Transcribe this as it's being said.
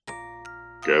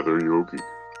Gather your gear.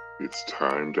 It's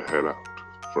time to head out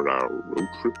for our road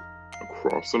trip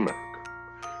across America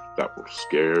that will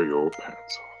scare your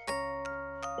pants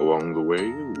off. Along the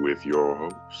way, with your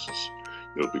hosts,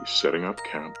 you'll be setting up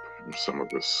camp in some of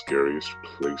the scariest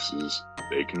places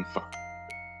they can find.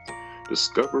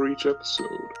 Discover each episode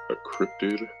a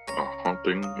cryptid, a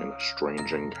haunting, and a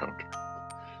strange encounter.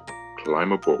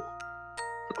 Climb aboard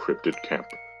a cryptid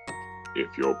camper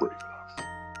if you're brave enough.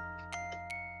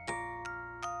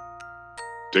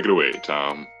 Take it away,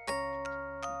 Tom.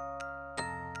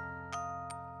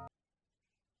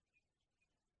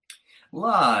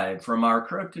 Live from our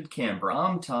cryptid camper,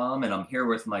 I'm Tom, and I'm here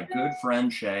with my good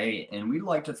friend Shay, and we'd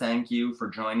like to thank you for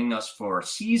joining us for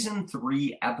Season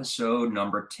 3, Episode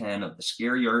number 10 of the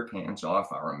Scare Your Pants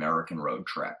Off Our American Road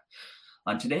Trip.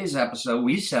 On today's episode,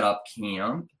 we set up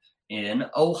camp in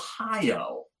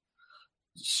Ohio.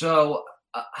 So,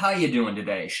 how you doing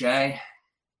today, Shay?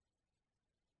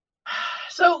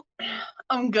 So,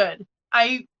 I'm good.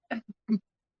 I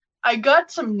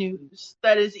got some news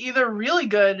that is either really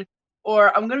good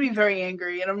or I'm going to be very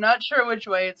angry, and I'm not sure which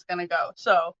way it's going to go.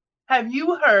 So, have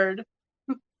you heard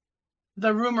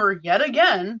the rumor yet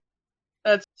again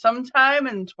that sometime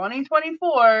in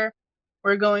 2024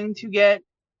 we're going to get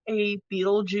a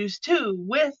Beetlejuice 2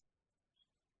 with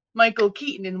Michael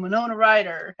Keaton and Winona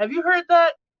Ryder? Have you heard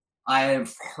that?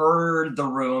 I've heard the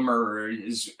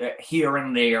rumors here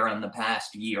and there in the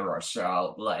past year or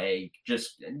so, like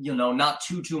just, not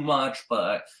too much,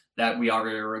 but that we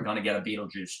are going to get a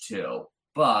Beetlejuice 2.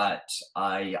 But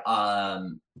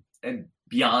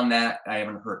beyond that, I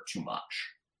haven't heard too much.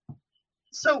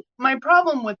 So my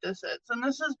problem with this is, and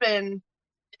this has been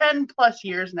 10 plus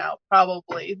years now,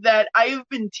 probably, that I've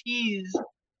been teased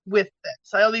with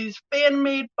this. I have these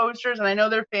fan-made posters, and I know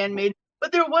they're fan-made,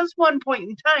 but there was one point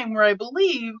in time where I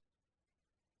believe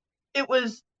it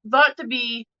was thought to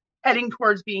be heading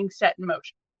towards being set in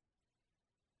motion.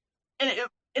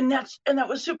 And that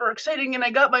was super exciting, and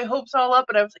I got my hopes all up,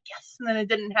 and I was like, yes, and then it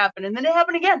didn't happen, and then it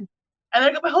happened again. And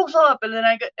then I got my hopes all up, and then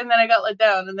I got let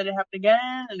down, and then it happened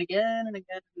again and again and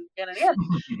again and again and again.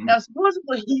 Now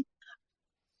supposedly,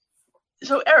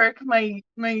 so Eric, my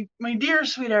dear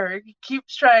sweet Eric,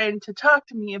 keeps trying to talk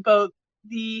to me about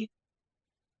the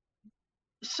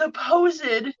supposed,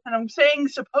 and I'm saying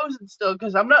supposed still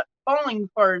because I'm not falling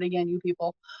for it again, you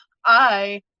people.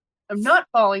 I am not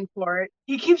falling for it.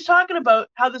 He keeps talking about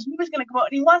how this movie's going to come out,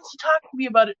 and he wants to talk to me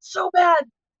about it so bad,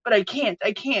 but I can't.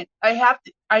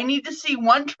 I need to see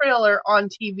one trailer on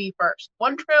TV first.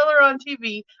 One trailer on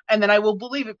TV, and then I will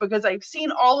believe it, because I've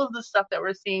seen all of the stuff that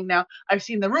we're seeing now. I've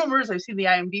seen the rumors, I've seen the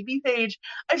IMDb page,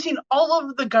 I've seen all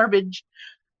of the garbage,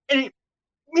 and it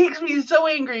makes me so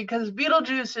angry because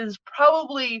Beetlejuice is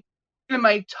probably in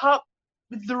my top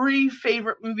 3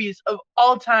 favorite movies of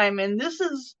all time, and this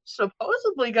is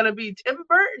supposedly going to be Tim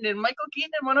Burton and Michael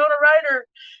Keaton and Winona Ryder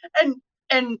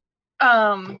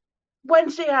and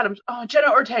Wednesday Addams. Oh,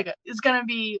 Jenna Ortega is going to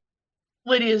be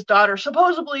Lydia's daughter,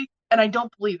 supposedly, and I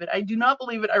don't believe it. I do not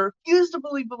believe it. I refuse to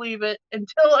believe it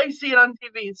until I see it on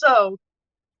TV. So,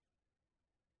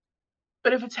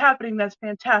 but if it's happening, that's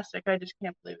fantastic. I just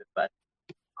can't believe it. But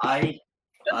I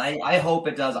hope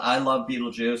it does. I love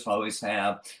Beetlejuice, always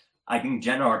have. I think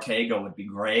Jenna Ortega would be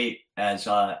great as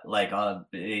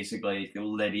basically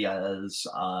Lydia's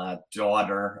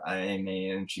daughter. I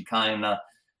mean, she kind of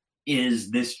is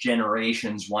this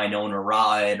generation's Winona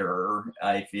Ryder,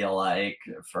 I feel like,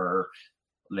 for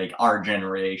like our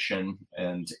generation.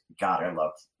 And God, I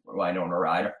love Winona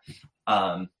Ryder.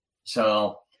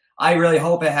 So I really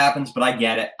hope it happens, but I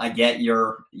get it. I get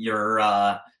your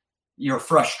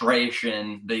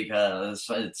frustration, because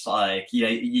it's like,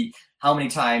 how many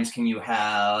times can you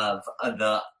have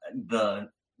the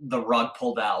rug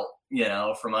pulled out,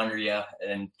 from under you,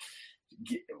 and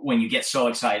when you get so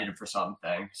excited for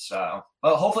something. So,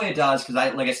 but hopefully it does,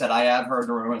 because like I said, I have heard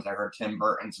the rumors. I heard Tim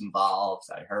Burton's involved.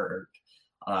 I heard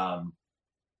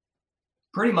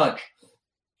pretty much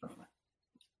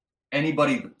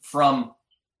anybody from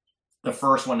the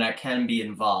first one that can be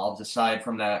involved, aside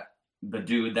from that, the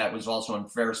dude that was also in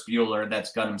Ferris Bueller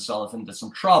that's got himself into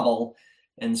some trouble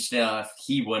and stuff,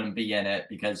 he wouldn't be in it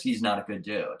because he's not a good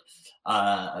dude.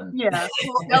 Yeah,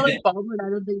 well, Alec Baldwin, I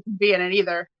don't think he'd be in it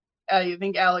either. You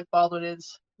think Alec Baldwin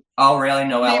is? Oh, really?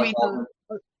 No, Alec Baldwin?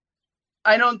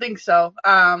 I don't think so.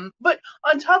 But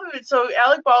on top of it, so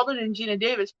Alec Baldwin and Gina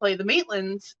Davis play the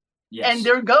Maitlands, yes, and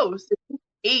they're ghosts,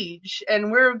 age,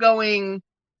 and we're going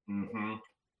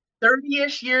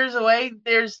 30-ish years away.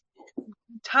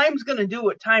 Time's gonna do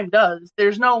what time does.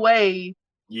 There's no way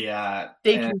they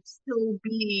can still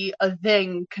be a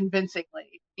thing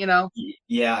convincingly, you know?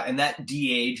 Yeah, and that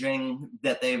de-aging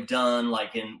that they've done,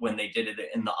 like when they did it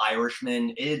in The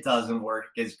Irishman, it doesn't work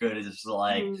as good as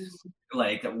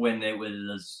like when it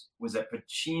was it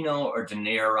Pacino or De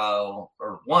Niro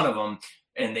or one of them,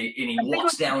 and he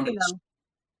walks down to.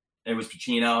 It was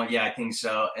Pacino, yeah, I think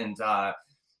so, and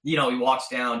he walks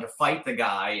down to fight the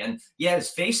guy, and yeah, his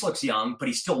face looks young, but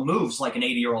he still moves like an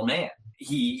 80-year-old man.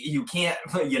 You can't,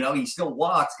 he still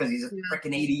walks because he's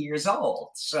freaking 80 years old.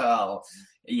 So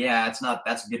yeah,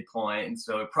 that's a good point.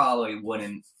 So it probably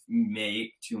wouldn't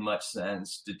make too much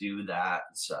sense to do that.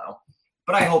 So,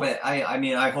 but I hope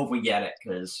I hope we get it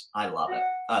because I love it.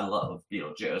 I love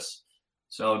Beetlejuice.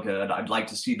 So good. I'd like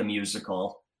to see the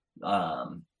musical. I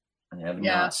have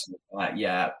not seen that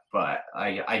yet, but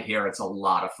I hear it's a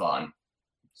lot of fun.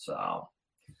 So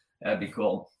that'd be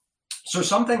cool. So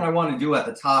something I want to do at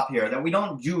the top here that we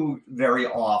don't do very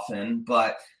often,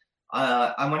 but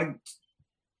I want to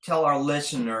tell our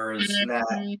listeners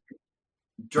that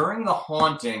during the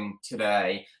haunting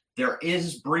today, there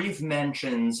is brief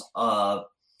mentions of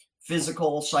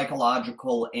physical,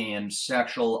 psychological, and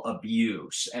sexual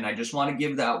abuse. And I just want to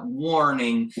give that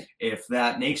warning if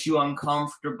that makes you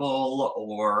uncomfortable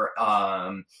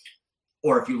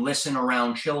or if you listen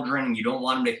around children and you don't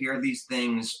want them to hear these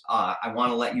things, I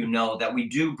want to let you know that we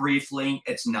do briefly.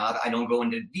 I don't go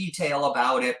into detail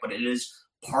about it, but it is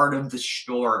part of the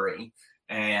story.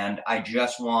 And I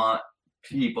just want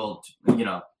people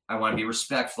to, I want to be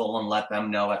respectful and let them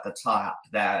know at the top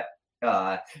that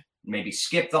maybe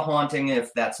skip the haunting if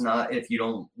you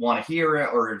don't want to hear it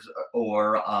or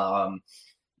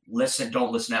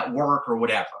don't listen at work or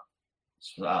whatever.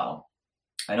 So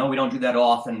I know we don't do that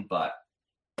often, but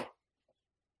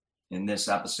in this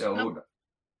episode.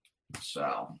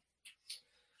 So,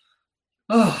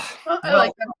 I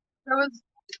like that.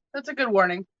 That's a good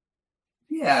warning.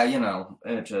 Yeah,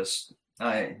 it just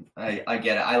I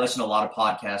get it. I listen to a lot of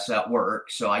podcasts at work,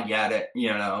 so I get it.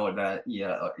 That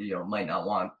might not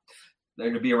want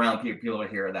there to be around people to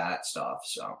hear that stuff.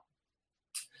 So,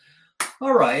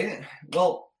 all right.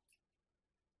 Well,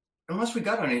 unless we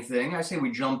got anything, I say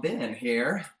we jump in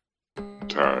here.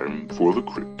 Time for the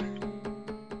cryptid.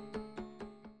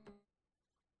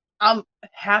 I'm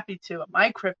happy to.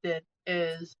 My cryptid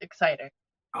is exciting.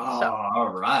 Oh, all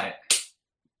right.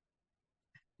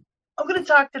 I'm going to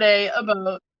talk today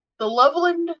about the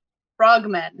Loveland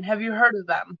Frogmen. Have you heard of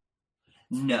them?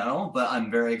 No, but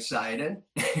I'm very excited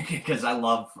because I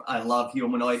love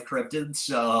humanoid cryptids.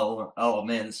 So, oh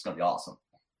man, this is gonna be awesome.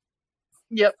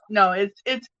 Yep. No,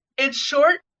 it's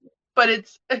short, but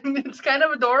it's kind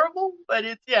of adorable. But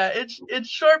it's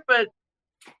short but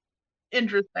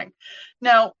interesting.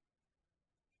 Now,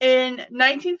 in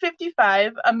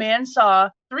 1955, a man saw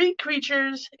 3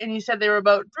 creatures, and he said they were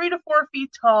about 3 to 4 feet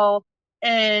tall,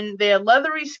 and they had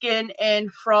leathery skin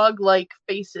and frog-like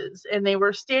faces, and they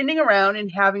were standing around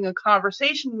and having a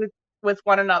conversation with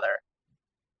one another.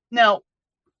 Now,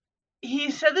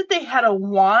 he said that they had a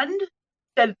wand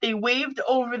that they waved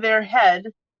over their head,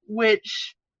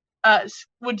 which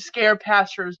would scare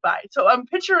passersby. So I'm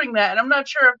picturing that, and I'm not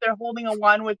sure if they're holding a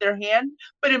wand with their hand,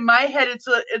 but in my head, it's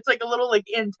like a little like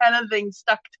antenna thing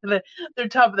stuck to their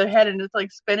top of their head, and it's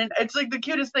like spinning. It's like the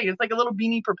cutest thing. It's like a little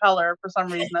beanie propeller for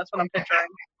some reason. That's what I'm picturing.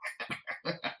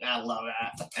 I love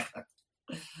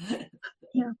that.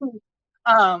 Yeah.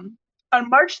 On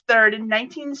March 3rd in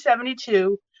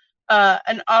 1972,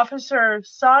 an officer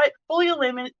saw it fully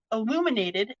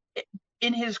illuminated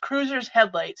in his cruiser's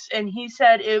headlights, and he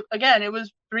said it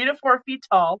was 3 to 4 feet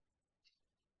tall,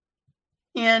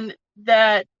 and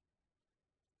that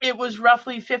it was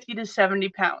roughly 50 to 70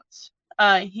 pounds.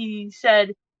 He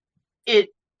said it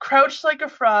crouched like a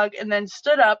frog and then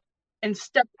stood up and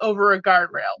stepped over a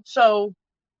guardrail. So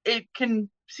it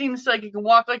seems like it can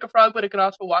walk like a frog, but it can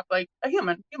also walk like a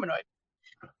humanoid.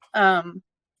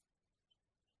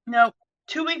 Now,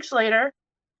 2 weeks later,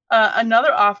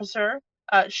 another officer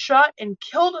shot and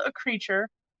killed a creature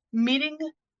meeting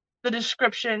the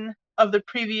description of the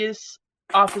previous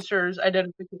officer's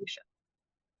identification.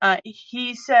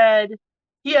 He said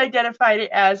he identified it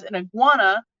as an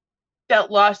iguana that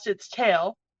lost its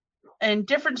tail, and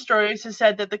different stories have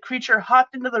said that the creature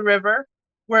hopped into the river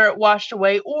where it washed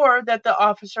away, or that the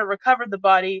officer recovered the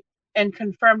body and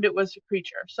confirmed it was a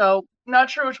creature. So, not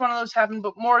sure which one of those happened,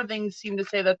 but more things seem to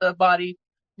say that the body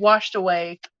washed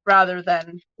away rather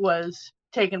than was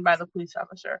taken by the police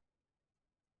officer.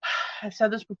 I've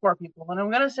said this before, people, and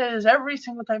I'm going to say this every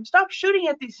single time. Stop shooting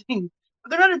at these things. If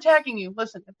they're not attacking you,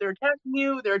 listen, if they're attacking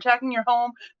you, they're attacking your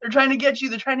home, they're trying to get you,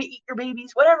 they're trying to eat your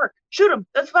babies, whatever, shoot them.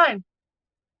 That's fine.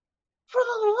 For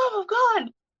the love of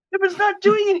God, if it's not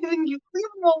doing anything, you leave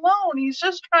him alone. He's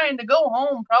just trying to go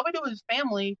home, probably to his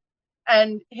family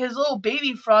and his little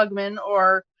baby frogman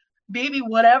or baby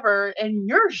whatever, and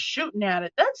you're shooting at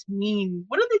it. That's mean.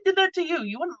 What if they did that to you?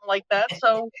 You wouldn't like that.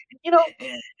 So,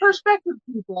 perspective,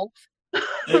 people.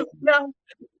 Now,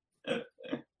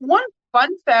 one fun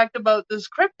fact about this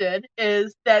cryptid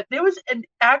is that there was an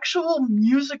actual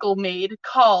musical made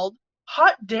called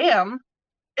Hot Damn,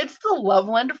 It's the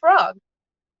Loveland Frog.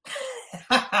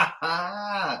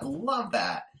 Love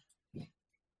that.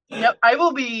 Yep, I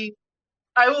will be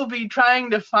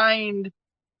trying to find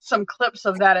some clips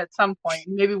of that at some point.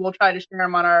 Maybe we'll try to share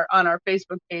them on our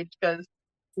Facebook page because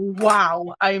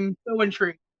wow, I'm so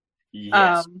intrigued.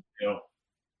 Yes.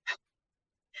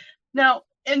 Now,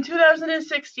 in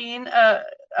 2016, a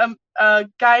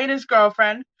guy and his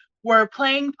girlfriend were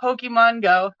playing Pokemon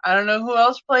Go. I don't know who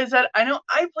else plays that. I know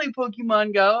I play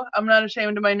Pokemon Go. I'm not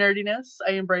ashamed of my nerdiness.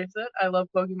 I embrace it. I love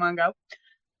Pokemon Go.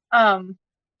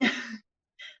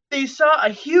 They saw a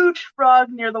huge frog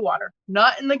near the water.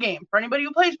 Not in the game. For anybody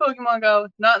who plays Pokemon Go,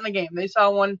 not in the game. They saw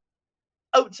one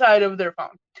outside of their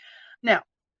phone. Now,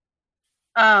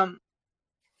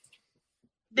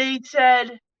 they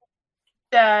said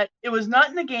that it was not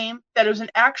in the game, that it was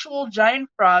an actual giant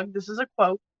frog. This is a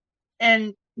quote.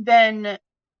 And then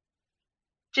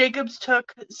Jacobs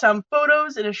took some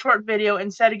photos in a short video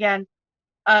and said again,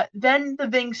 then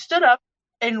the thing stood up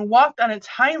and walked on its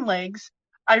hind legs.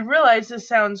 I realize this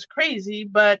sounds crazy,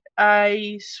 but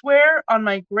I swear on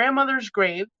my grandmother's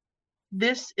grave,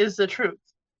 this is the truth.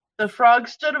 The frog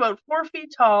stood about 4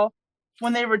 feet tall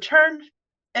when they returned,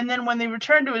 and then when they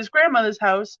returned to his grandmother's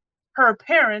house, her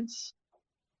parents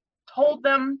told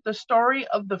them the story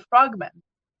of the frogmen.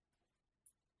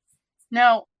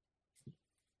 Now,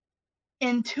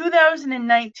 in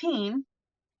 2019,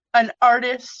 an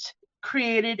artist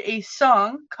created a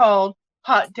song called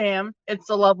Hot Damn, It's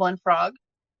the Loveland Frog.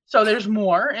 So there's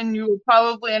more, and you will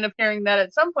probably end up hearing that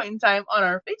at some point in time on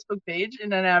our Facebook page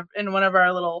and in one of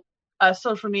our little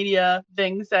social media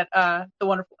things that the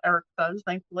wonderful Eric does,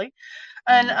 thankfully.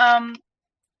 And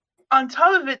on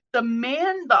top of it,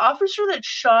 the officer that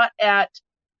shot at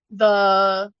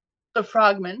the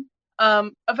frogman,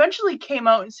 eventually came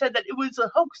out and said that it was a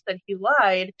hoax, that he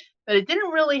lied, that it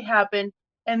didn't really happen,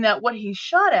 and that what he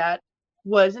shot at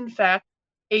was, in fact,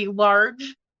 a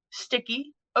large,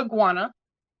 sticky iguana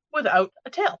without a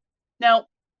tail. Now,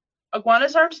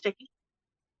 iguanas aren't sticky,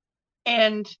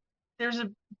 and there's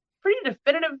a pretty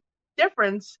definitive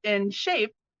difference in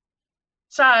shape,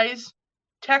 size,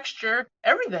 texture,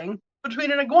 everything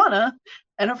between an iguana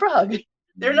and a frog.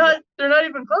 They're not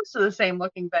even close to the same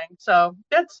looking thing. So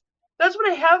that's what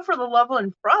I have for the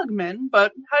Loveland Frogmen.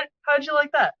 But how'd you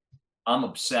like that? I'm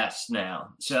obsessed now.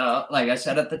 So, like I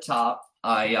said at the top,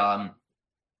 I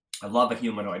love a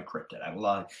humanoid cryptid. I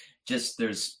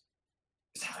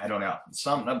don't know,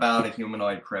 something about a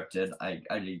humanoid cryptid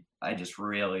I just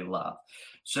really love.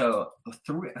 So,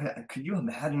 could you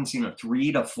imagine seeing a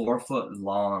 3 to 4 foot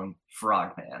long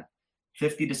frogman,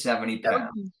 50 to 70 pounds? That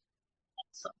would be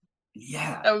awesome.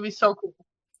 Yeah, that would be so cool.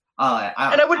 And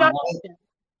I would not.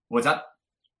 What's up?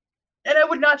 And I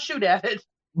would not shoot at it.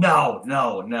 No.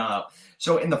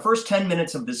 So in the first 10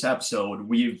 minutes of this episode,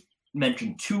 we've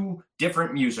mentioned 2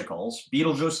 different musicals,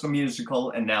 Beetlejuice the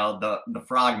musical and now the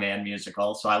Frogman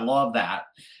musical. So I love that.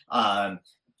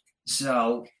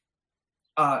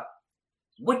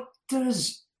 What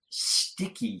does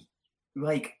sticky,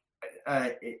 like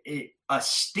a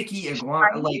sticky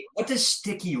iguana, like what does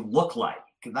sticky look like?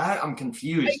 That I'm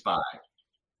confused by.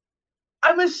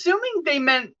 I'm assuming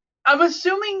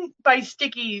by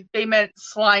sticky they meant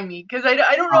slimy, because I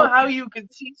don't know how you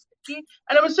could see sticky,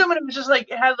 and I'm assuming it was just like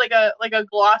it had like a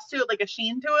gloss to it, like a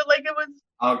sheen to it, like it was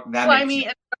slimy,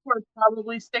 and therefore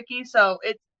probably sticky. So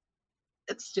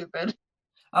it's stupid.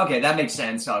 Okay, that makes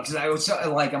sense. Because I was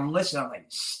like, I'm listening, I'm like,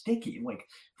 sticky, like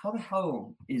how the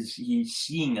hell is he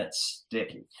seeing it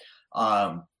sticky?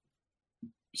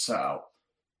 So.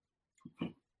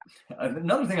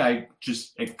 Another thing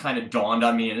it kind of dawned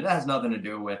on me, and it has nothing to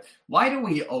do with, why do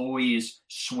we always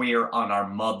swear on our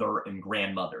mother and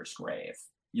grandmother's grave?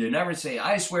 You never say,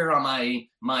 I swear on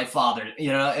my father.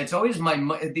 It's always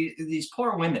these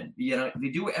poor women. They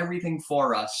do everything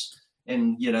for us,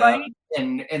 and right?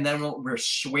 and then we're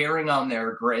swearing on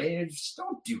their graves.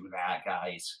 Don't do that,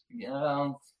 guys.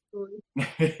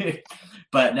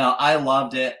 But no, I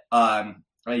loved it.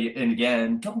 And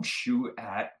again, don't shoot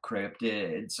at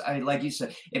cryptids. Like you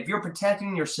said, if you're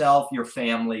protecting yourself, your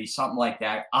family, something like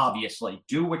that, obviously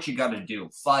do what you got to do.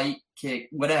 Fight, kick,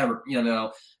 whatever,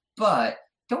 but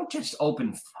don't just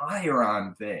open fire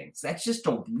on things. That's just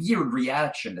a weird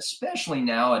reaction, especially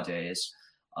nowadays.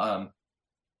 I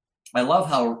love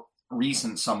how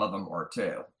recent some of them were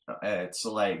too. It's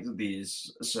like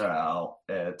these, so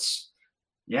it's,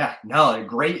 yeah, no,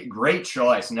 great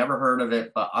choice. Never heard of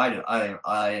it, but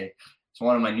it's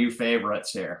one of my new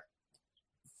favorites here.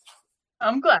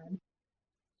 I'm glad.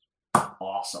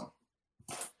 Awesome.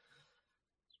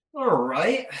 All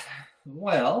right.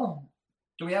 Well,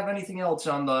 do we have anything else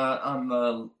on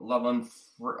the Love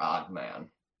Frogman?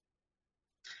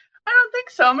 I don't think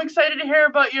so. I'm excited to hear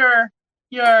about your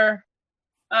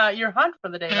hunt for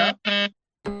the day, though.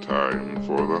 Time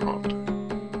for the hunt.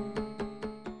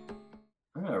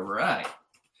 All right.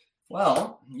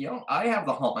 Well, I have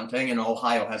the haunting, and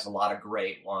Ohio has a lot of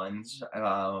great ones.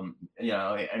 And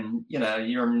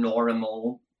your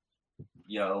normal,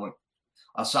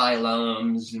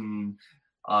 asylums and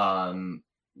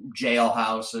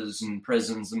jailhouses and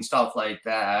prisons and stuff like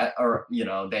that, or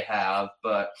they have.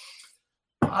 But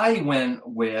I went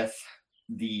with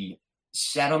the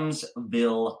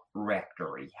Seddamsville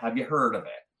Rectory. Have you heard of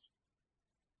it?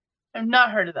 I've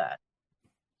not heard of that.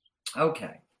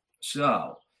 Okay,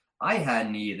 so I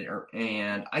hadn't either,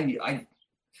 and I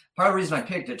part of the reason I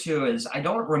picked it too is I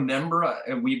don't remember.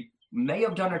 We may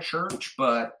have done a church,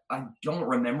 but I don't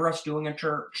remember us doing a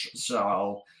church.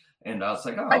 So, and I was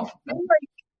like, oh.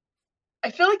 I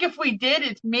feel like if we did,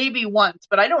 it's maybe once,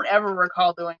 but I don't ever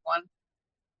recall doing one.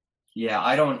 Yeah,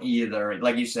 I don't either.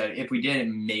 Like you said, if we did it,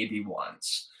 maybe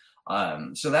once.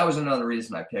 So that was another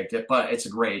reason I picked it, but it's a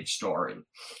great story.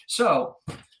 So,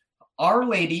 Our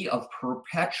Lady of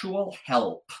Perpetual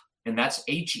Help, and that's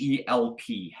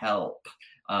H-E-L-P, help.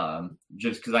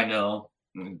 Just because I know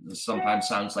sometimes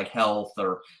sounds like health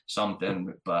or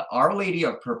something, but Our Lady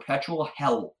of Perpetual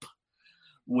Help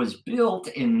was built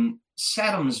in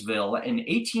Seddamsville in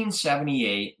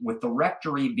 1878, with the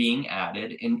rectory being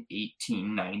added in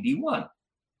 1891.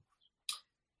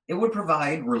 It would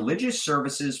provide religious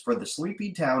services for the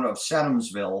sleepy town of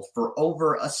Seddamsville for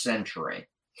over a century.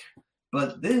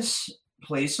 But this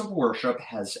place of worship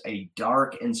has a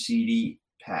dark and seedy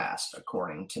past,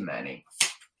 according to many.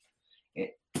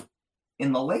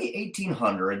 In the late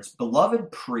 1800s,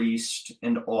 beloved priest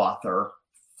and author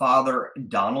Father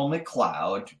Donald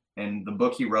MacLeod, and the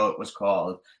book he wrote was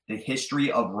called The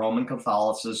History of Roman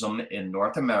Catholicism in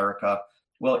North America.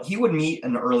 Well, he would meet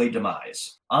an early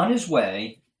demise. On his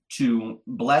way to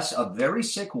bless a very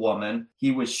sick woman, he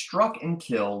was struck and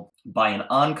killed by an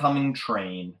oncoming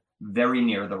train very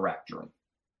near the rectory.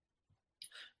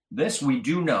 This we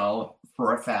do know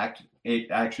for a fact.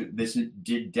 This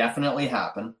did definitely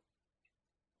happen.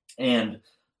 And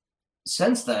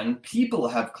since then, people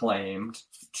have claimed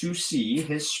to see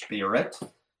his spirit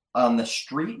on the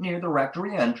street near the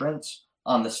rectory entrance,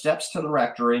 on the steps to the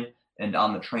rectory, and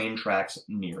on the train tracks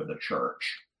near the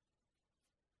church.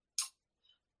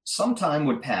 Some time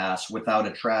would pass without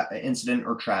an incident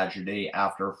or tragedy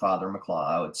after Father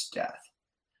MacLeod's death,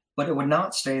 but it would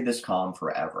not stay this calm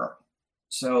forever.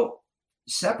 So,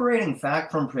 separating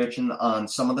fact from fiction on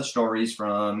some of the stories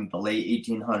from the late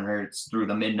 1800s through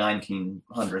the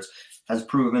mid-1900s has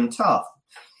proven tough.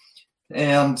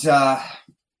 And,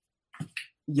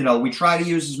 we try to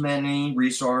use as many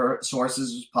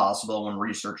sources as possible when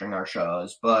researching our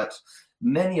shows, but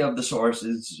many of the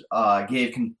sources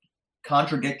gave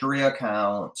contradictory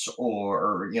accounts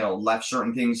or, left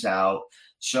certain things out.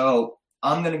 So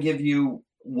I'm going to give you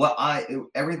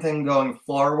everything going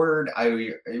forward.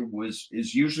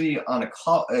 Is usually on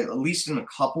at least in a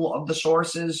couple of the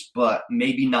sources, but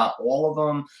maybe not all of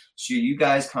them. So you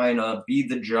guys kind of be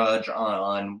the judge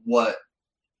on what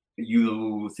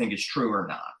you think is true or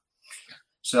not.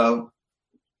 So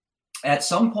at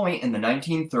some point in the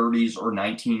 1930s or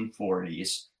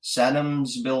 1940s,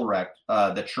 Seddamsville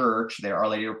the church, the Our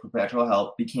Lady of Perpetual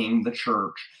Help, became the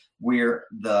church where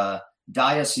the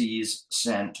diocese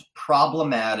sent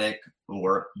problematic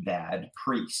or bad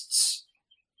priests.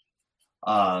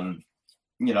 The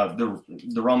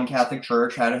Roman Catholic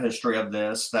Church had a history of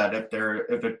this, that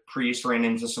if a priest ran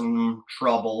into some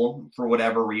trouble for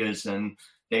whatever reason,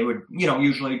 they would,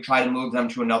 usually try to move them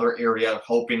to another area,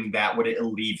 hoping that would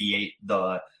alleviate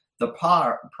the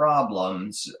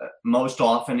problems. Most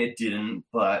often it didn't,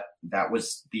 but that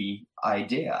was the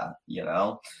idea,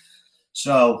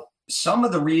 So some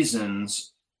of the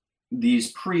reasons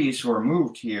these priests who are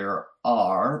moved here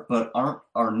are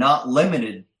not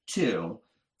limited to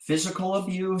physical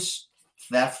abuse,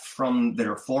 theft from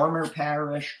their former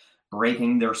parish,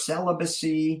 breaking their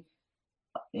celibacy,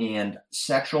 and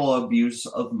sexual abuse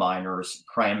of minors,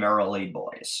 primarily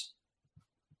boys.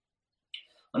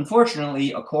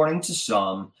 Unfortunately, according to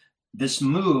some, this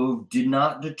move did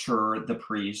not deter the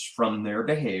priests from their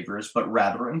behaviors, but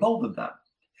rather emboldened them.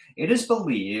 It is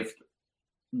believed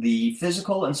the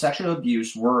physical and sexual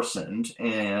abuse worsened,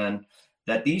 and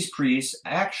that these priests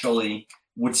actually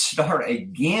would start a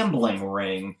gambling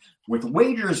ring with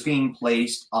wagers being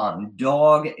placed on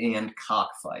dog and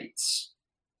cockfights.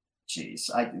 Jeez,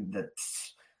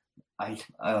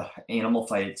 animal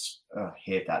fights,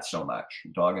 hate that so much.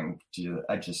 Dog and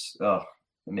it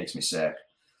makes me sick.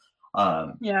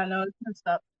 Yeah, no, it's messed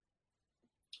up.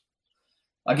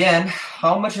 Again,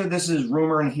 how much of this is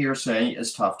rumor and hearsay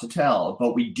is tough to tell,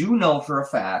 but we do know for a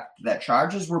fact that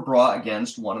charges were brought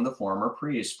against one of the former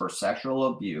priests for sexual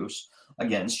abuse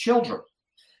against children.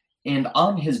 And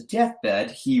on his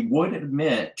deathbed, he would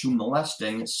admit to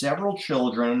molesting several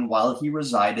children while he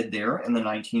resided there in the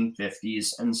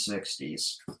 1950s and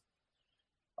 60s.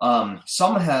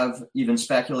 Some have even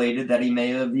speculated that he may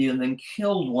have even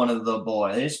killed one of the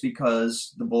boys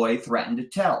because the boy threatened to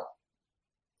tell.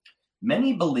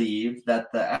 Many believe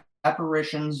that the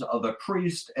apparitions of a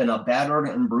priest and a battered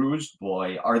and bruised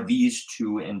boy are these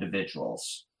two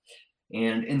individuals.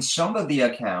 And in some of the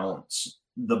accounts,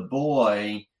 the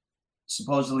boy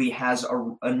supposedly has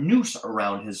a noose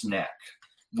around his neck,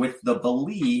 with the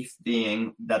belief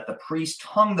being that the priest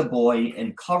hung the boy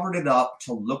and covered it up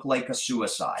to look like a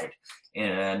suicide.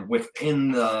 And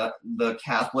within the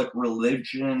Catholic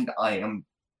religion, I am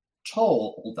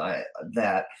told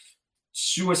that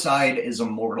suicide is a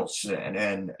mortal sin,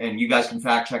 and you guys can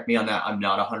fact check me on that. I'm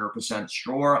not 100%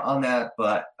 sure on that,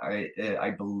 but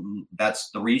I believe that's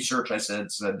the research I said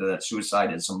that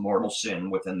suicide is a mortal sin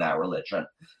within that religion.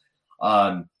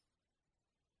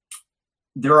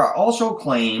 There are also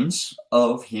claims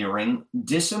of hearing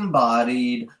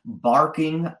disembodied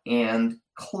barking and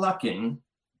clucking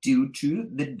due to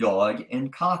the dog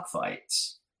and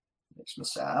cockfights. Makes me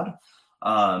sad.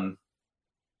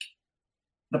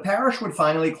 The parish would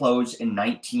finally close in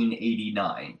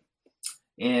 1989.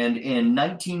 And in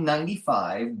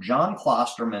 1995, John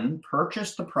Klosterman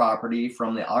purchased the property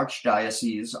from the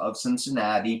Archdiocese of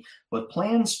Cincinnati with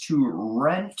plans to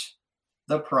rent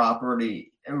the properties.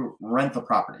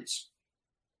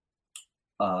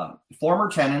 Former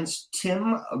tenants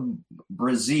Tim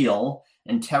Brazil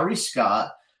and Terry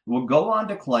Scott will go on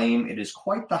to claim it is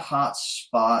quite the hot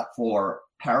spot for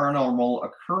paranormal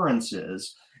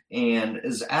occurrences and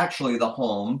is actually the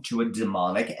home to a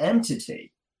demonic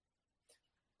entity.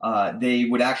 They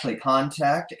would actually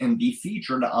contact and be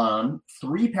featured on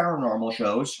 3 paranormal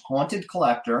shows: Haunted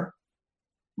Collector,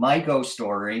 My Ghost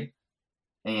Story,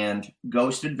 and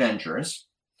Ghost Adventures.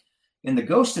 In the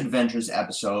Ghost Adventures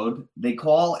episode, they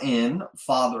call in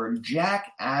Father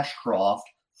Jack Ashcroft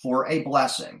for a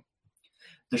blessing.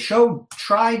 The show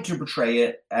tried to portray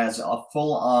it as a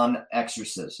full-on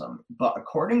exorcism, but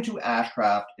according to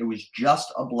Ashcroft, it was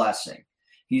just a blessing.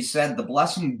 He said the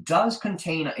blessing does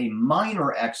contain a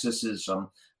minor exorcism,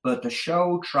 but the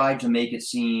show tried to make it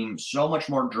seem so much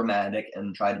more dramatic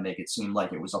and tried to make it seem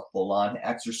like it was a full-on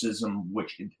exorcism,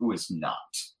 which it was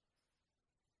not.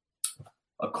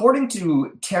 According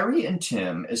to Terry and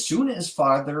Tim, as soon as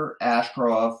Father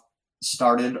Ashcroft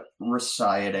started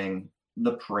reciting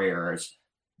the prayers,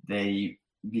 they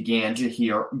began to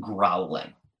hear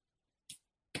growling.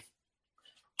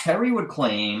 Terry would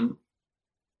claim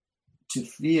to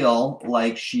feel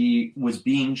like she was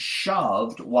being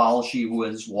shoved while she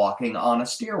was walking on a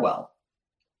stairwell.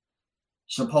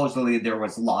 Supposedly there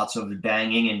was lots of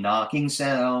banging and knocking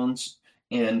sounds,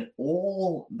 and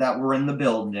all that were in the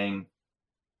building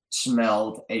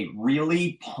smelled a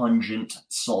really pungent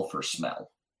sulfur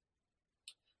smell.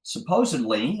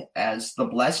 Supposedly, as the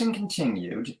blessing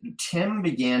continued, Tim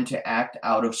began to act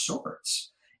out of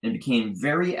sorts and became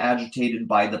very agitated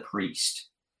by the priest.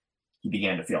 He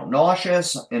began to feel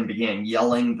nauseous and began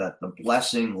yelling that the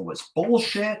blessing was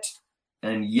bullshit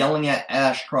and yelling at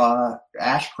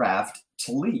Ashcraft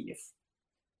to leave.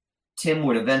 Tim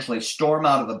would eventually storm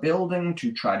out of the building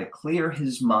to try to clear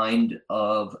his mind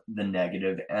of the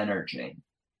negative energy.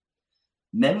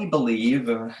 Many believe,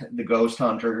 the ghost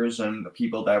hunters and the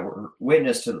people that were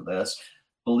witness to this,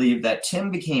 believe that Tim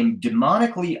became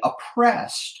demonically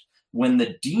oppressed when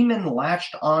the demon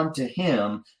latched onto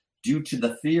him due to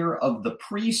the fear of the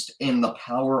priest and the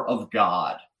power of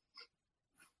God.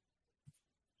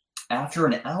 After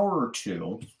an hour or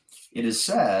two, it is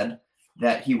said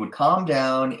that he would calm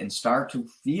down and start to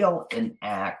feel and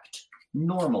act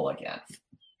normal again.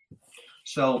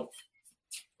 So,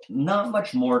 not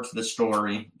much more to the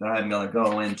story that I'm going to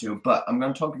go into, but I'm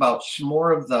going to talk about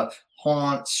more of the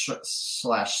haunts /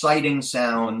 sighting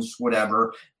sounds,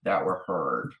 whatever, that were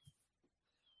heard.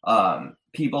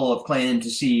 People have claimed to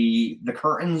see the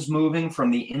curtains moving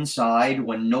from the inside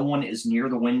when no one is near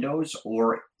the windows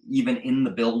or even in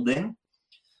the building.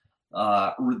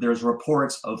 There's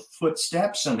reports of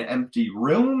footsteps in empty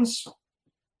rooms,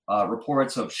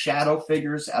 reports of shadow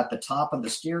figures at the top of the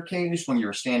staircase when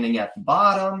you're standing at the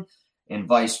bottom, and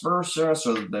vice versa.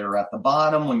 So they're at the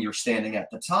bottom when you're standing at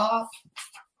the top.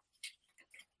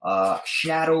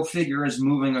 Shadow figures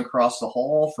moving across the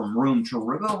hall from room to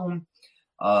room.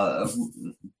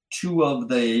 Two of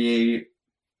the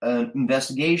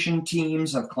investigation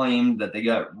teams have claimed that they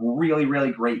got really,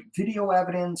 really great video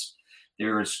evidence.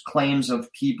 There's claims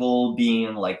of people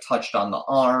being like touched on the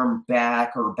arm,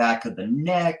 back, or back of the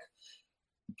neck.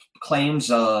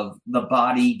 Claims of the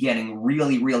body getting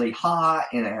really, really hot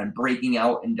and breaking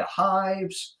out into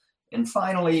hives. And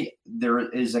finally, there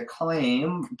is a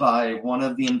claim by one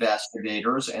of the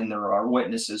investigators, and there are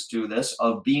witnesses to this,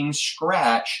 of being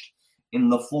scratched in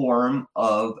the form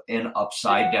of an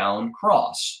upside down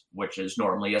cross, which is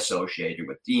normally associated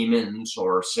with demons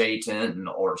or Satan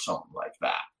or something like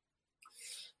that.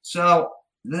 So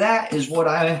that is what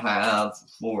I have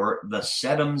for the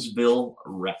Sedumsville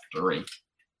Rectory.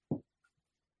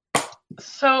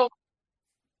 So,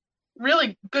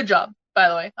 really good job, by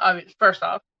the way. Obviously, first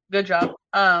off, good job.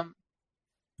 I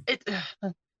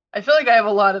feel like I have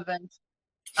a lot of things.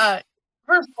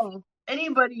 First of all,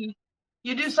 anybody,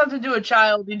 you do something to a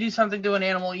child, you do something to an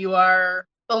animal, you are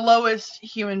the lowest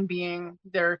human being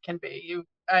there can be.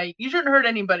 You shouldn't hurt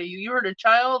anybody. You hurt a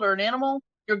child or an animal,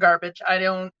 you're garbage. I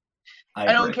don't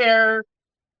care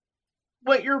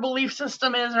what your belief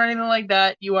system is or anything like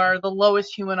that. You are the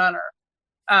lowest human on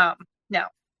earth. Now,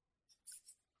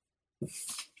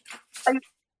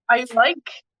 I like,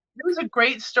 it was a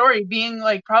great story, being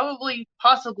like possibly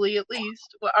at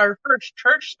least our first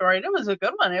church story. It was a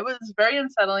good one. It was very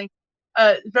unsettling,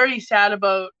 very sad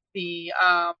about the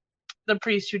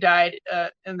priest who died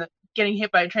and getting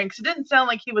hit by a train, because it didn't sound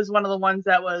like he was one of the ones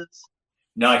that was.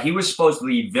 No, he was supposed to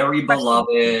be very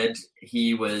beloved.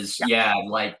 He was,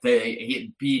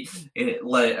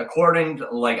 according to,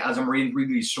 like, as I'm reading through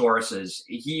these sources,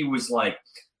 he was like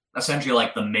essentially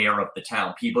like the mayor of the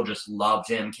town. People just loved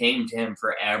him, came to him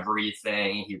for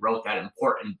everything. He wrote that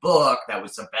important book that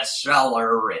was a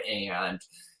bestseller, and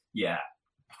yeah,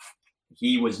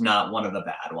 he was not one of the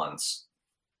bad ones.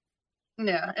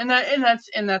 Yeah, and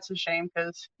that's a shame,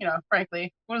 because, frankly,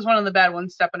 it was one of the bad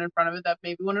ones stepping in front of it that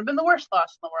maybe wouldn't have been the worst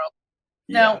loss in the world.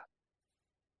 Yeah.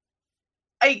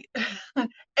 Now,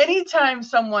 anytime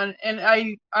someone, and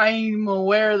I'm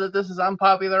aware that this is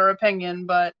unpopular opinion,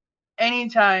 but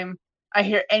anytime I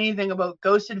hear anything about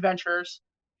Ghost Adventures,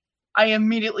 I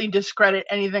immediately discredit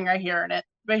anything I hear in it.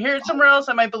 If I hear it somewhere else,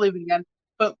 I might believe it again.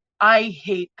 But I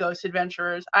hate Ghost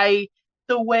Adventurers.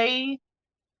 The way,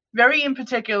 very in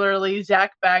particularly,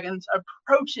 Zach Baggins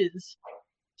approaches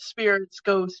spirits,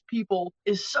 ghosts, people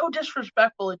is so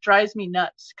disrespectful. It drives me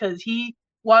nuts, because he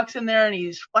walks in there and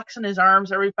he's flexing his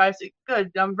arms every 5 seconds.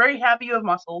 Good, I'm very happy you have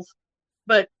muscles,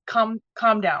 but calm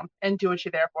down and do what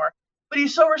you're there for. But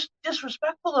he's so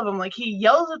disrespectful of them. Like, he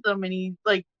yells at them, and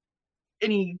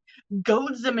he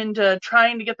goads them into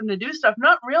trying to get them to do stuff,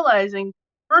 not realizing,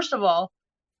 first of all,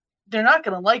 they're not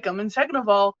going to like him, and second of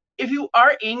all, if you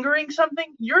are angering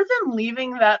something, you're then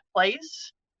leaving that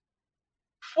place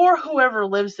for whoever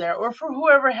lives there, or for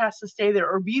whoever has to stay there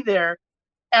or be there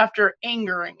after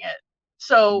angering it.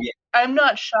 So yeah. I'm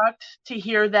not shocked to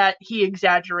hear that he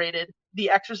exaggerated the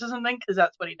exorcism thing, because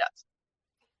that's what he does.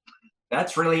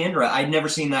 That's really interesting. I'd never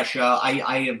seen that show.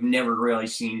 I have never really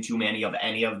seen too many of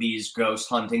any of these ghost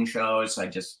hunting shows. I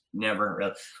just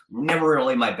never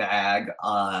really my bag.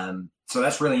 So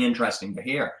that's really interesting to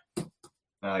hear.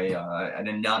 I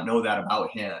did not know that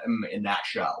about him in that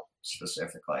show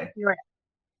specifically. You're right.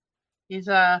 He's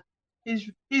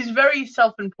very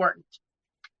self-important.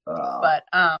 But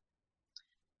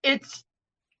it's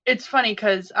funny,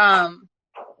 because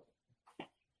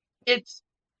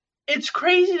it's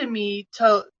crazy to me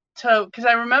to because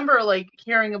I remember, like,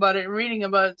 hearing about it and reading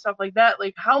about it, stuff like that,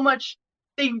 like how much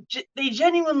they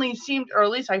genuinely seemed, or at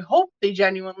least I hope they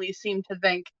genuinely seemed to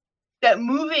think that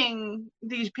moving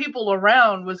these people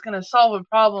around was going to solve a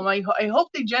problem. I hope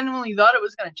they genuinely thought it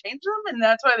was going to change them, and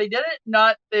that's why they did it.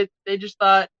 Not that they just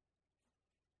thought,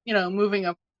 moving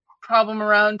a problem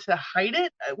around to hide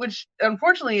it, which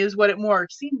unfortunately is what it more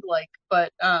seemed like.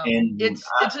 But it's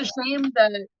a shame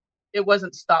that it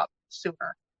wasn't stopped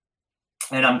sooner.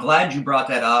 And I'm glad you brought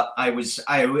that up. I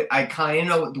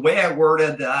kind of, the way I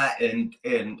worded that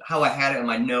and how I had it in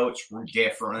my notes were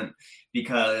different,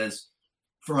 because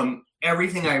from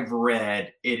everything I've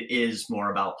read, it is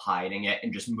more about hiding it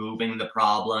and just moving the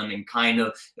problem and kind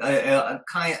of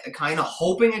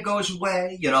hoping it goes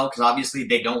away, because obviously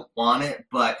they don't want it,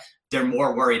 but they're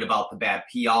more worried about the bad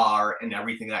PR and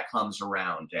everything that comes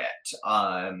around it.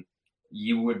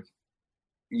 You'd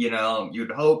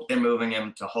hope they're moving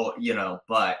him to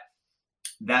but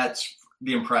that's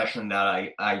the impression that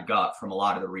I got from a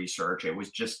lot of the research. It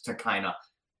was just to kind of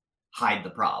hide the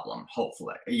problem,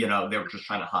 hopefully. They were just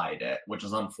trying to hide it, which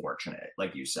is unfortunate,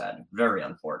 like you said. Very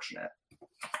unfortunate.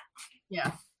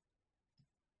 Yeah.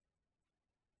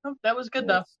 Oh, that was good,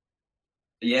 though.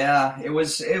 Yeah, it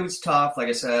was tough. Like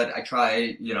I said,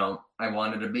 I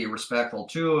wanted to be respectful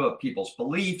to people's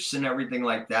beliefs and everything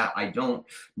like that. I don't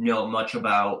know much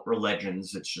about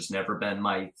religions. It's just never been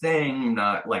my thing.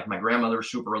 Not like my grandmother's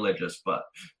super religious,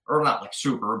 or not like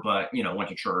super, but went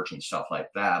to church and stuff like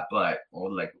that. But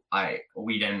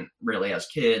we didn't really as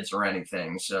kids or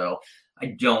anything, so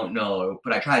I don't know.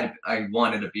 But I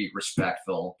wanted to be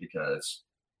respectful because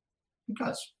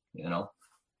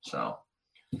so.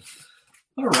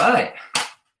 All right.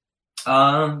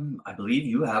 I believe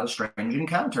you have a strange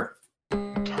encounter.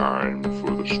 Time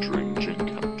for the strange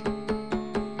encounter.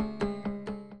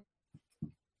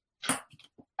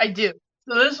 I do.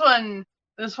 So this one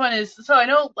is. So I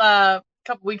know a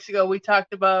couple weeks ago I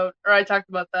talked about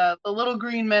the Little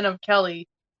Green Men of Kelly,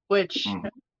 which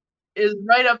is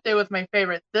right up there with my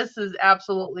favorite. This is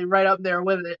absolutely right up there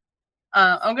with it.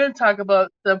 I'm going to talk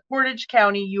about the Portage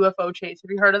County UFO chase.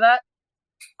 Have you heard of that?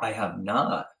 I have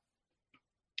not.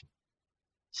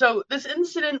 So this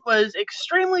incident was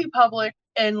extremely public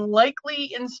and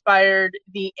likely inspired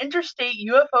the interstate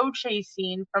UFO chase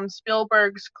scene from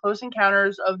Spielberg's Close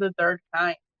Encounters of the Third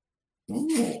Kind.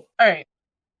 Ooh. All right.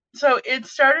 So it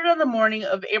started on the morning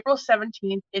of April 17th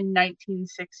in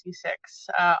 1966.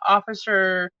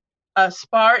 Officer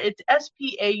Spaur, it's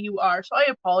S-P-A-U-R. So I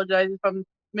apologize if I'm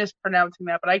mispronouncing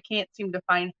that, but I can't seem to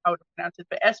find how to pronounce it.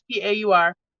 But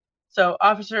S-P-A-U-R. So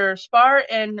Officer Spaur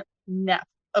and Neff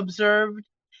observed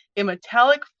a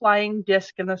metallic flying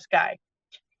disc in the sky.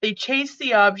 They chased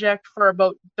the object for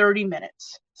about 30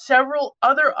 minutes. Several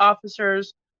other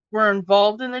officers were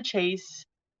involved in the chase,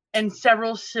 and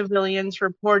several civilians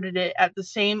reported it at the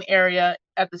same area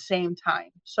at the same time.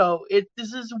 So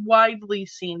this is widely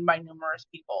seen by numerous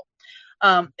people.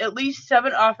 At least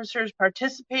 7 officers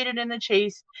participated in the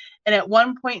chase, and at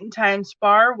one point in time,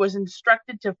 Spaur was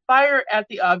instructed to fire at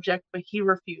the object, but he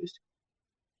refused.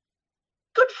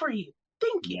 Good for you.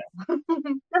 Thank you.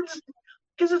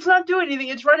 Because it's not doing anything.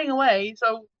 It's running away.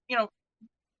 So,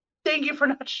 thank you for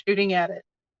not shooting at it.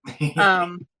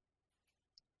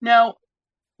 Now,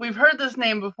 we've heard this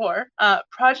name before.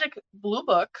 Project Blue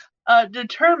Book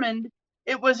determined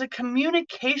it was a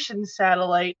communication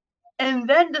satellite and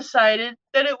then decided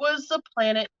that it was the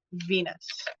planet Venus.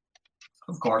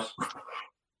 Of course.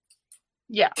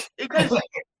 Yeah, because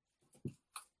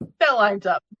that lines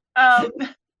up.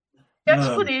 The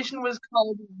explanation was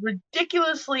called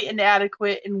ridiculously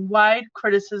inadequate and widely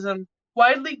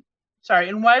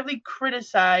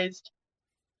criticized,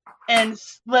 and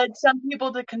led some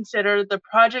people to consider the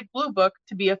Project Blue Book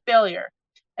to be a failure.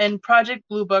 And Project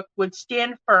Blue Book would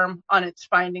stand firm on its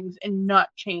findings and not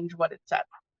change what it said.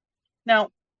 Now,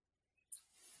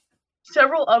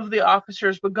 several of the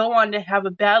officers would go on to have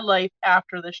a bad life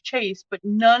after this chase, but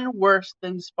none worse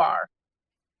than Spaur.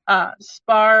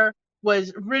 Spaur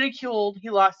was ridiculed, he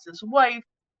lost his wife,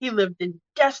 he lived in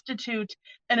destitute,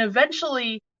 and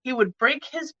eventually he would break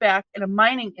his back in a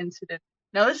mining incident.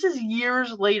 Now, this is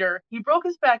years later. He broke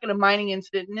his back in a mining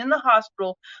incident, and in the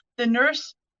hospital, the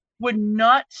nurse would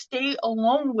not stay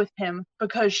alone with him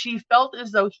because she felt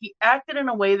as though he acted in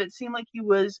a way that seemed like he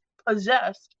was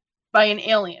possessed by an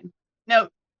alien. Now,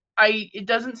 it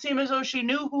doesn't seem as though she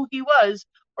knew who he was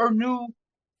or knew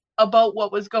about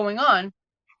what was going on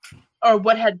or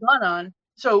what had gone on.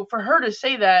 So for her to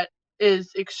say that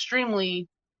is extremely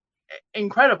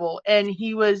incredible. And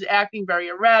he was acting very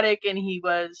erratic, and he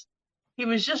was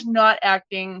just not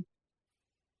acting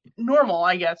normal,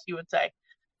 I guess you would say.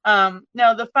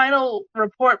 Now, the final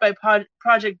report by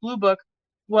Project Blue Book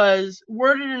was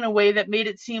worded in a way that made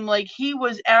it seem like he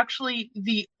was actually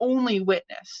the only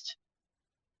witness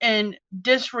and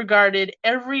disregarded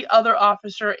every other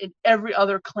officer and every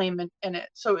other claimant in it.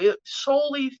 So it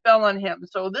solely fell on him.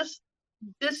 So this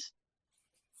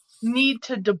need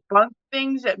to debunk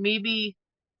things that maybe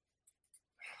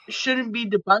shouldn't be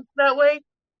debunked that way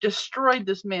destroyed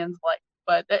this man's life.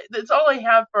 But that's all I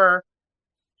have for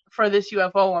this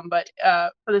UFO one, but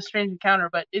for the strange encounter.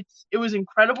 But it was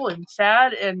incredible and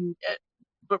sad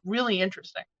but really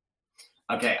interesting.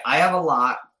 Okay, I have a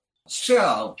lot.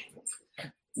 So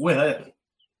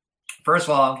First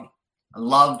of all, I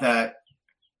love that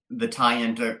the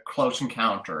tie-in to Close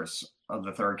Encounters of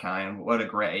the Third Kind. What a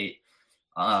great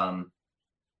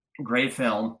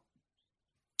film.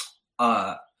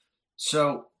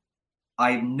 So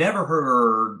I've never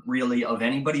heard really of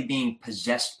anybody being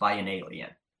possessed by an alien.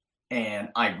 And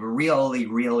I really,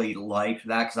 really liked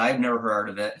that because I've never heard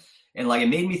of it. And like, it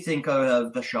made me think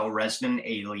of the show Resident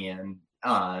Alien,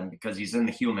 because he's in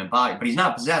the human body, but he's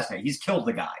not possessed. He's killed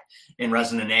the guy in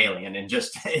Resident Alien and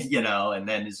just, and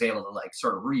then is able to like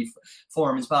sort of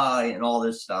reform his body and all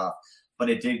this stuff. But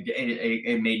it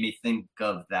made me think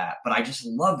of that. But I just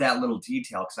love that little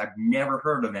detail because I've never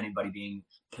heard of anybody being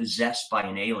possessed by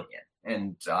an alien.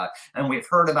 And we've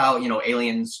heard about,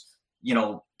 aliens,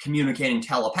 communicating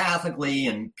telepathically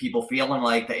and people feeling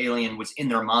like the alien was in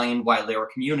their mind while they were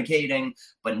communicating,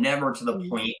 but never to the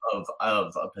point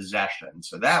of a possession.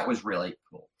 So that was really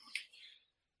cool.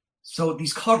 So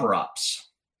these cover-ups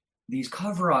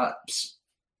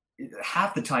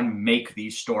half the time make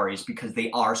these stories because they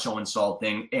are so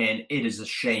insulting, and it is a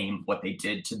shame what they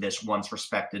did to this once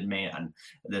respected man,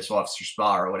 this Officer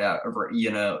Spar or whatever,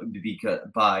 because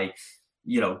by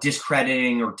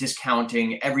discrediting or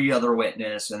discounting every other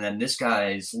witness, and then this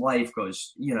guy's life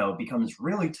goes, becomes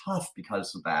really tough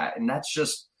because of that, and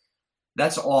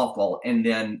that's awful. And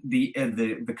then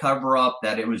the cover up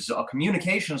that it was a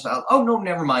communications. Oh no,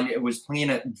 never mind. It was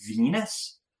Planet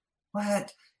Venus.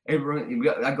 What?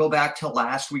 I go back to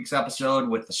last week's episode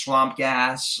with the swamp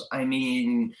gas. I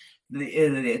mean,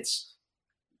 it's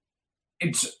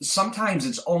sometimes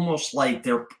it's almost like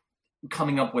they're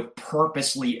coming up with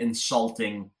purposely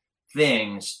insulting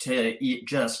things to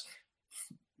just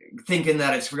thinking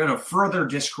that it's going to further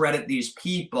discredit these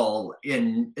people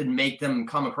and make them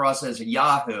come across as a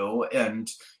Yahoo. And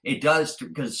it does,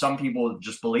 because some people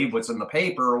just believe what's in the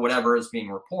paper or whatever is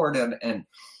being reported. And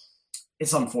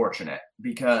it's unfortunate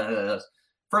because,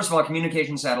 first of all,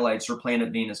 communication satellites or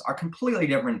Planet Venus are completely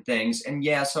different things. And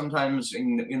yeah, sometimes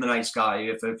in the night sky,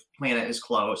 if a planet is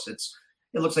close, it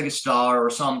looks like a star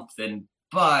or something.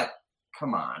 But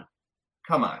come on.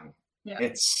 Yeah.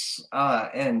 It's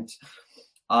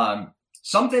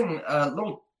something, a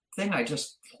little thing I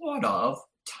just thought of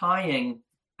tying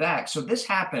back. So this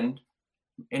happened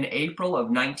in April of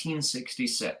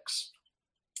 1966.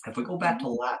 If we go back to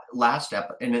last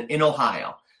episode in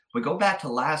Ohio, we go back to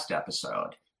last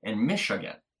episode in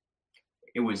Michigan.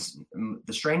 It was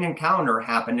the strange encounter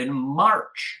happened in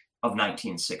March of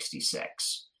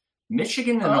 1966.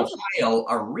 Michigan and Ohio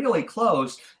are really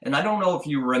close, and I don't know if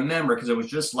you remember because it was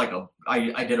just like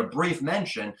I did a brief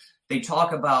mention. They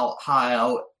talk about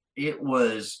how there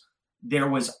was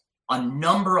a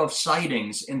number of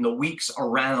sightings in the weeks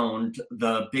around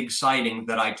the big sighting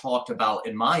that I talked about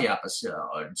in my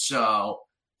episode. So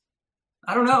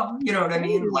I don't know, you know what I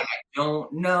mean? Like, I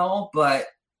don't know, but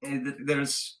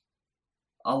there's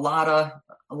a lot of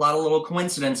little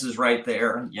coincidences right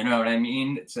there. You know what I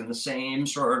mean? It's in the same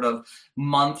sort of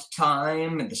month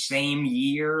time, the same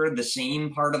year, the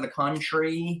same part of the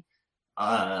country.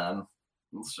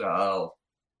 So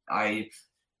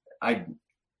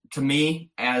to me,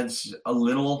 adds a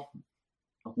little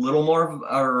more,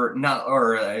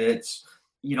 it's,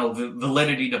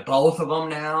 validity to both of them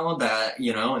now that,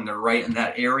 and they're right in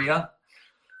that area.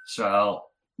 So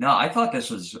no, I thought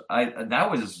that's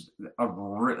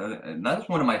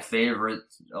one of my favorite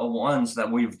ones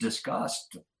that we've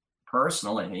discussed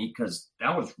personally, because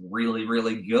that was really,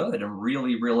 really good and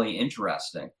really, really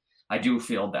interesting. I do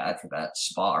feel bad for that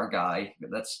Spar guy.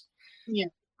 That's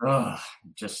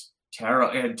just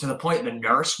terrible. To the point the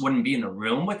nurse wouldn't be in the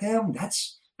room with him.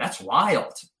 That's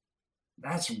wild.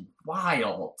 That's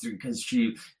wild because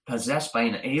she possessed by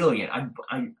an alien.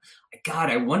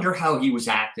 I wonder how he was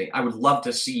acting. I would love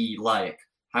to see like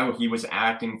how he was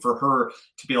acting for her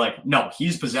to be like, no,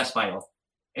 he's possessed by an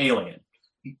alien.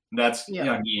 That's,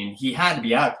 I mean, he had to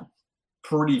be acting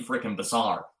pretty freaking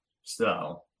bizarre.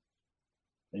 So,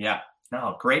 yeah,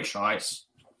 no, great choice.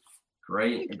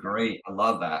 Great. I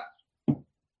love that.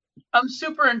 I'm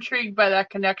super intrigued by that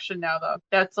connection now, though.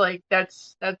 That's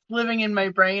living in my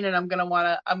brain, and I'm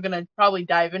gonna probably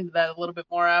dive into that a little bit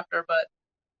more after. But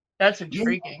that's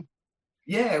intriguing.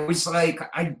 Yeah, it was like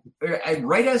I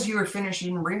right as you were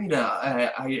finishing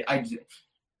Rita,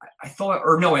 I thought,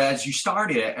 or no, as you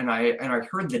started it, and I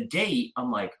heard the date,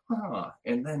 I'm like,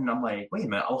 and then I'm like, wait a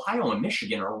minute, Ohio and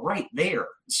Michigan are right there.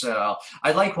 So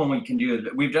I like when we can do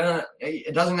that. We've done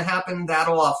it doesn't happen that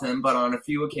often, but on a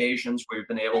few occasions we've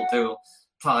been able to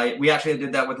tie. We actually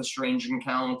did that with A Strange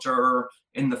Encounter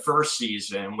in the first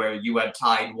season, where you had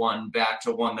tied one back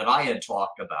to one that I had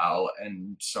talked about,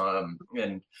 and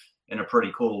in a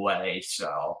pretty cool way.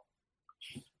 So,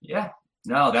 yeah.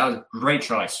 No, that was a great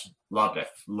choice. Loved it.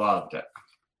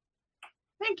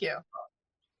 Thank you.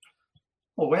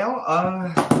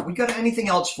 Well, we got anything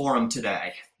else for him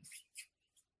today?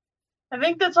 I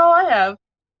think that's all I have.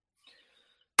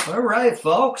 All right,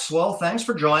 folks. Well, thanks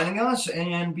for joining us,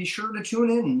 and be sure to tune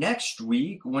in next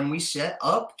week when we set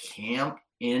up camp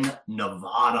in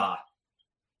Nevada.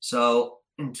 So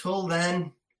until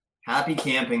then, happy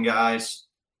camping, guys.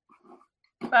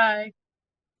 Bye.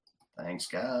 Thanks,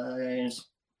 guys.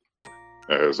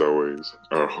 As always,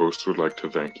 our host would like to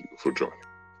thank you for joining.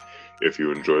 If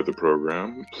you enjoyed the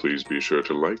program, please be sure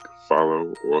to like,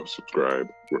 follow, or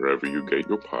subscribe wherever you get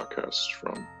your podcasts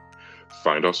from.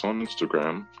 Find us on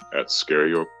Instagram at Scare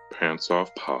Your Pants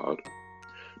Off Pod,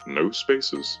 no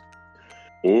spaces,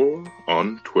 or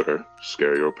on Twitter,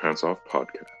 Scare Your Pants Off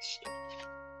Podcast.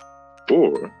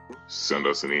 Or send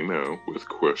us an email with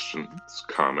questions,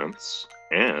 comments,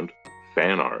 and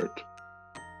fan art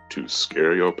to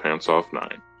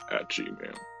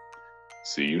scareyourpantsoff9@gmail.com.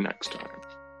 See you next time.